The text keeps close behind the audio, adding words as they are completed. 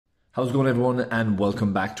How's it going, everyone, and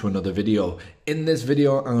welcome back to another video. In this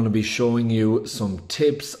video I'm going to be showing you some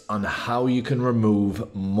tips on how you can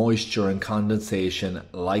remove moisture and condensation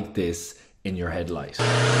like this in your headlight.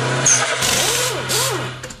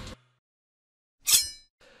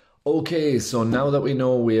 Okay, so now that we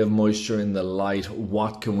know we have moisture in the light,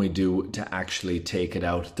 what can we do to actually take it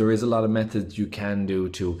out? There is a lot of methods you can do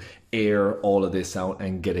to air all of this out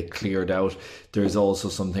and get it cleared out. There's also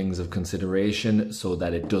some things of consideration so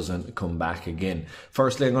that it doesn't come back again.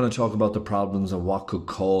 Firstly, I'm going to talk about the problems and what could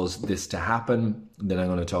cause this to happen. Then I'm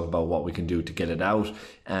going to talk about what we can do to get it out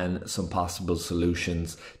and some possible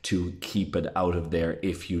solutions to keep it out of there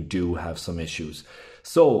if you do have some issues.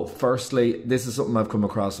 So firstly, this is something I've come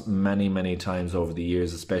across many times over the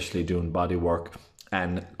years, especially doing body work,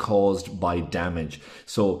 and caused by damage.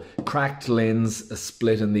 So cracked lens, a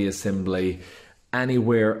split in the assembly,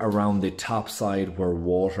 anywhere around the top side where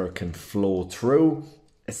water can flow through,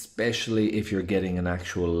 especially if you're getting an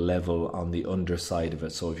actual level on the underside of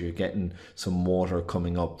it. So if you're getting some water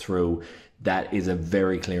coming up through, that is a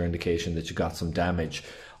very clear indication that you got some damage.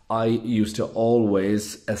 I used to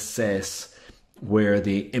always assess where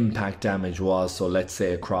the impact damage was. So let's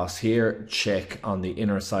say across here, check on the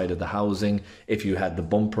inner side of the housing. If you had the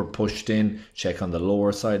bumper pushed in, check on the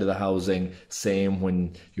lower side of the housing. Same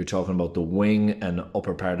when you're talking about the wing and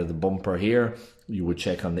upper part of the bumper here, you would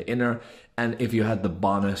check on the inner. And if you had the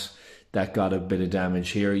bonnet that got a bit of damage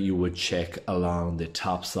here, you would check along the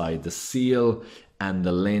top side, the seal and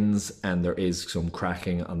the lens, and there is some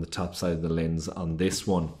cracking on the top side of the lens on this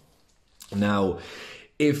one. Now,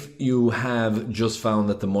 if you have just found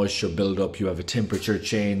that the moisture buildup, you have a temperature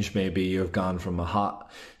change, maybe you've gone from a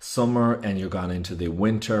hot summer and you're gone into the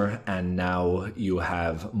winter, and now you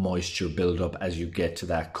have moisture buildup as you get to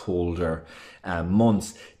that colder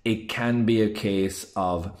months, it can be a case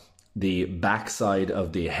of the backside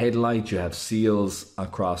of the headlight. You have seals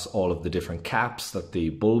across all of the different caps that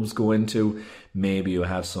the bulbs go into. Maybe you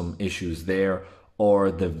have some issues there.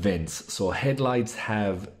 Or the vents. So headlights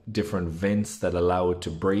have different vents that allow it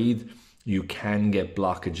to breathe. You can get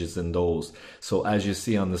blockages in those. So as you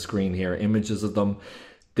see on the screen here, images of them,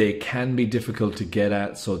 they can be difficult to get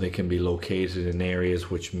at, so they can be located in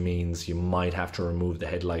areas, which means you might have to remove the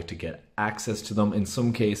headlight to get access to them. In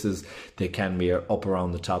some cases, they can be up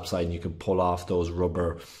around the top side and you can pull off those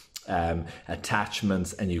rubber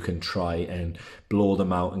attachments, and you can try and blow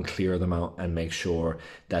them out and clear them out and make sure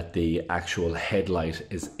that the actual headlight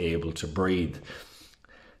is able to breathe.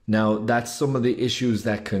 Now, that's some of the issues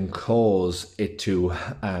that can cause it to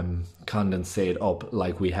condensate up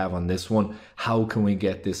like we have on this one. How can we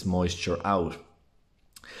get this moisture out?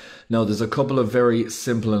 Now, there's a couple of very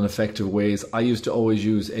simple and effective ways. I used to always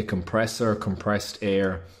use a compressor, compressed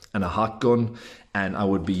air, and a hot gun, and I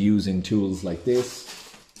would be using tools like this.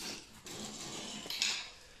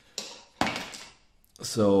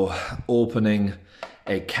 So opening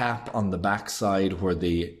a cap on the back side where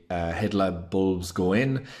the headlamp bulbs go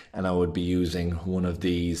in, and I would be using one of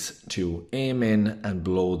these to aim in and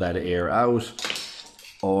blow that air out,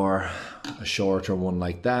 or a shorter one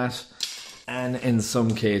like that. And in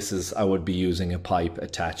some cases I would be using a pipe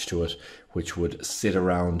attached to it, which would sit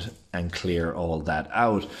around and clear all that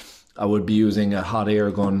out. I would be using a hot air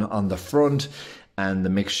gun on the front, and the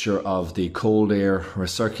mixture of the cold air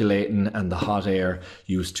recirculating and the hot air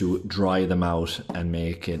used to dry them out and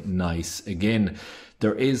make it nice again.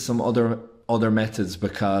 There is some other methods,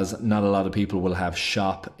 because not a lot of people will have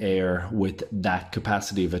shop air with that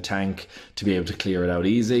capacity of a tank to be able to clear it out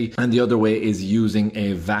easy. And the other way is using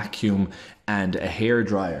a vacuum and a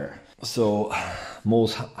hairdryer. So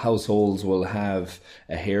most households will have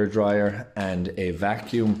a hairdryer and a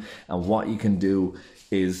vacuum, and what you can do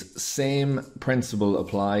is, same principle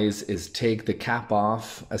applies, is take the cap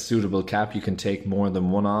off, a suitable cap. You can take more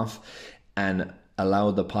than one off, and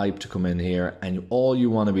allow the pipe to come in here, and all you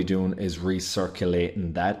want to be doing is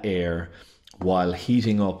recirculating that air while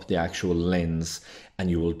heating up the actual lens, and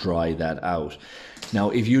you will dry that out. Now,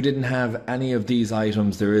 if you didn't have any of these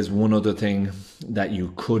items, there is one other thing that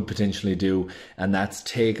you could potentially do, and that's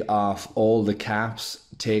take off all the caps,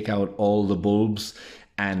 take out all the bulbs.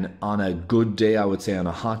 And on a good day, I would say on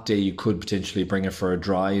a hot day, you could potentially bring it for a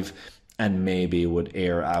drive and maybe it would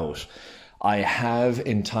air out. I have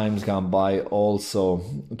in times gone by also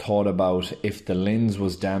thought about if the lens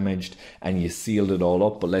was damaged and you sealed it all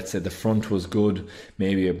up, but let's say the front was good,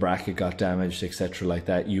 maybe a bracket got damaged, etc. like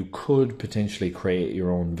that, you could potentially create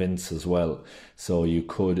your own vents as well. So you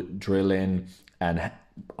could drill in, and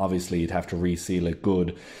obviously you'd have to reseal it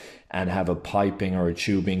good, and have a piping or a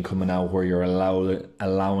tubing coming out where you're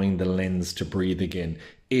allowing the lens to breathe again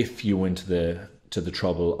if you went to the to the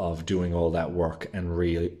trouble of doing all that work and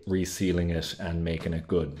resealing it and making it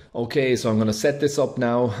good. Okay, so I'm going to set this up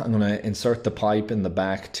now. I'm going to insert the pipe in the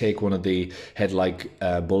back, take one of the headlight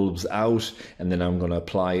bulbs out, and then I'm going to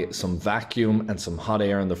apply some vacuum and some hot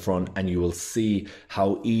air in the front, and you will see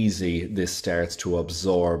how easy this starts to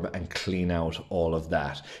absorb and clean out all of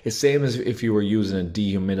that. It's same as if you were using a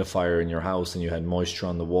dehumidifier in your house and you had moisture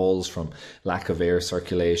on the walls from lack of air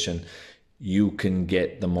circulation. You can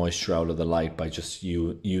get the moisture out of the light by just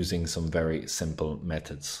using some very simple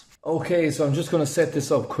methods. Okay, so I'm just going to set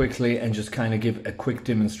this up quickly and just kind of give a quick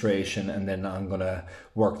demonstration, and then I'm going to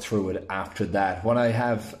work through it after that. What I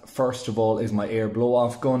have first of all is my air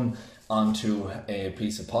blow-off gun onto a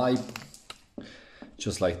piece of pipe,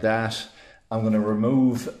 just like that. I'm going to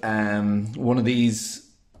remove one of these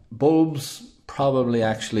bulbs, probably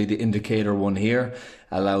actually the indicator one here,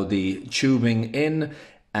 allow the tubing in,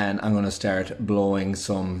 and I'm going to start blowing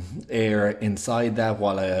some air inside that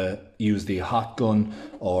while I use the hot gun,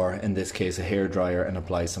 or in this case a hairdryer, and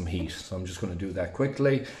apply some heat. So I'm just going to do that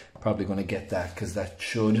quickly. Probably going to get that because that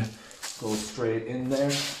should go straight in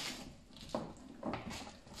there.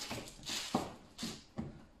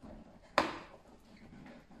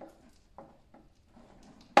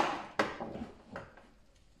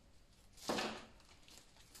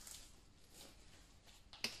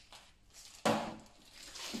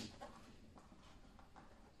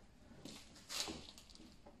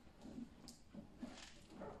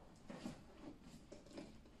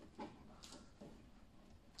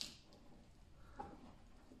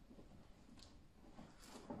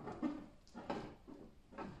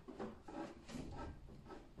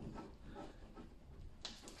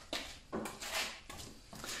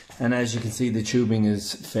 And as you can see, the tubing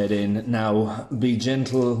is fed in. Now, be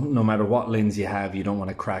gentle, no matter what lens you have, you don't want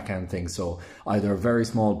to crack anything. So either a very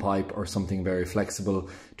small pipe or something very flexible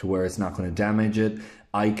to where it's not going to damage it.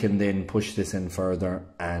 I can then push this in further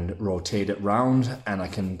and rotate it round, and I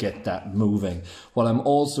can get that moving. What I'm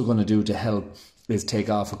also going to do to help is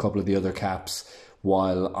take off a couple of the other caps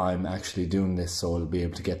while I'm actually doing this, so I'll be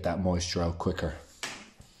able to get that moisture out quicker.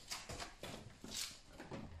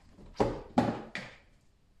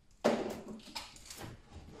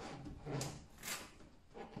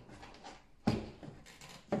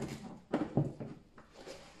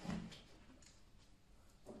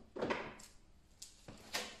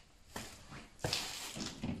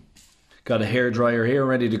 Got a hairdryer here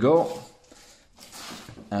ready to go,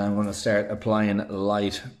 and I'm going to start applying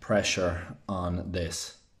light pressure on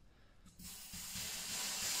this.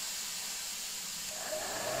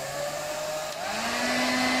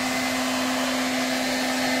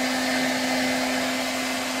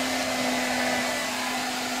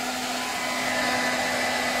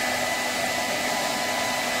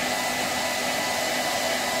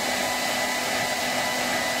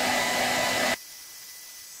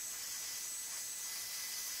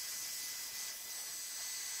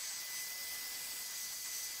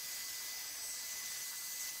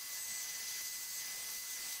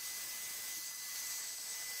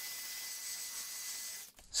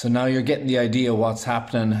 So now you're getting the idea what's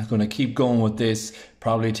happening. I'm going to keep going with this,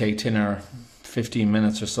 probably take 10 or 15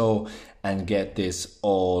 minutes or so, and get this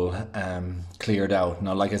all cleared out.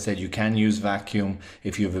 Now, like I said, you can use vacuum.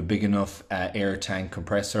 If you have a big enough air tank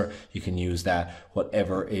compressor, you can use that,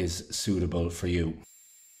 whatever is suitable for you.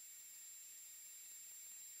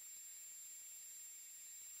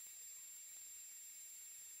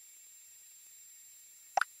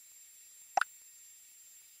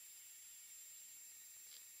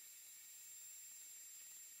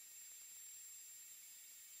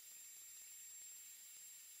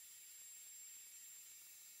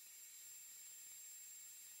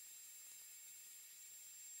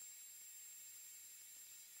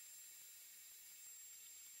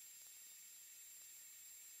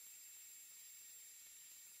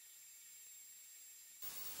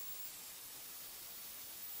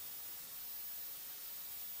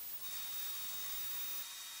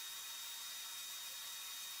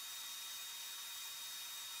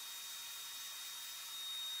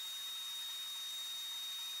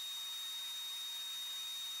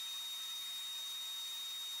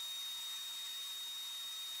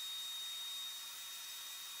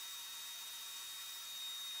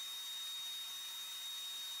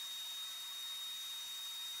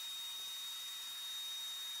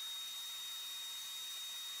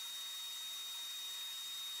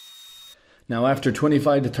 Now, after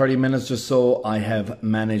 25 to 30 minutes or so, I have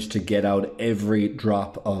managed to get out every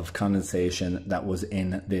drop of condensation that was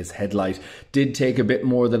in this headlight. Did take a bit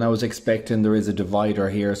more than I was expecting. There is a divider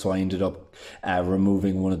here, so I ended up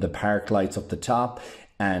removing one of the park lights up the top.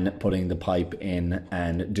 and putting the pipe in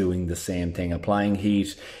and doing the same thing, applying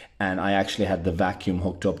heat. And I actually had the vacuum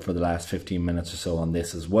hooked up for the last 15 minutes or so on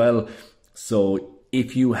this as well. So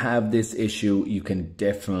if you have this issue, you can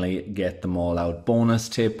definitely get them all out. Bonus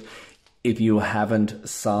tip: if you haven't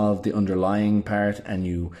solved the underlying part and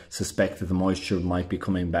you suspect that the moisture might be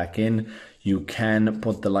coming back in, you can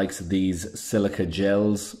put the likes of these silica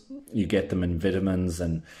gels. You get them in vitamins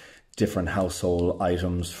and different household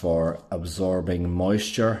items for absorbing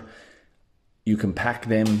moisture. You can pack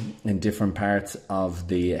them in different parts of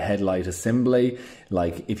the headlight assembly.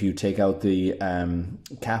 Like if you take out the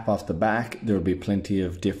cap off the back, there'll be plenty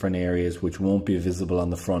of different areas which won't be visible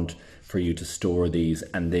on the front for you to store these,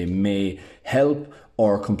 and they may help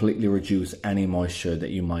or completely reduce any moisture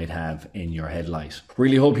that you might have in your headlight.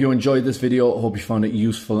 Really hope you enjoyed this video. Hope you found it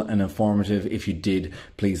useful and informative. If you did,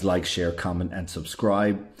 please like, share, comment and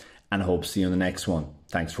subscribe, and I hope to see you in the next one.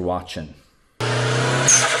 Thanks for watching.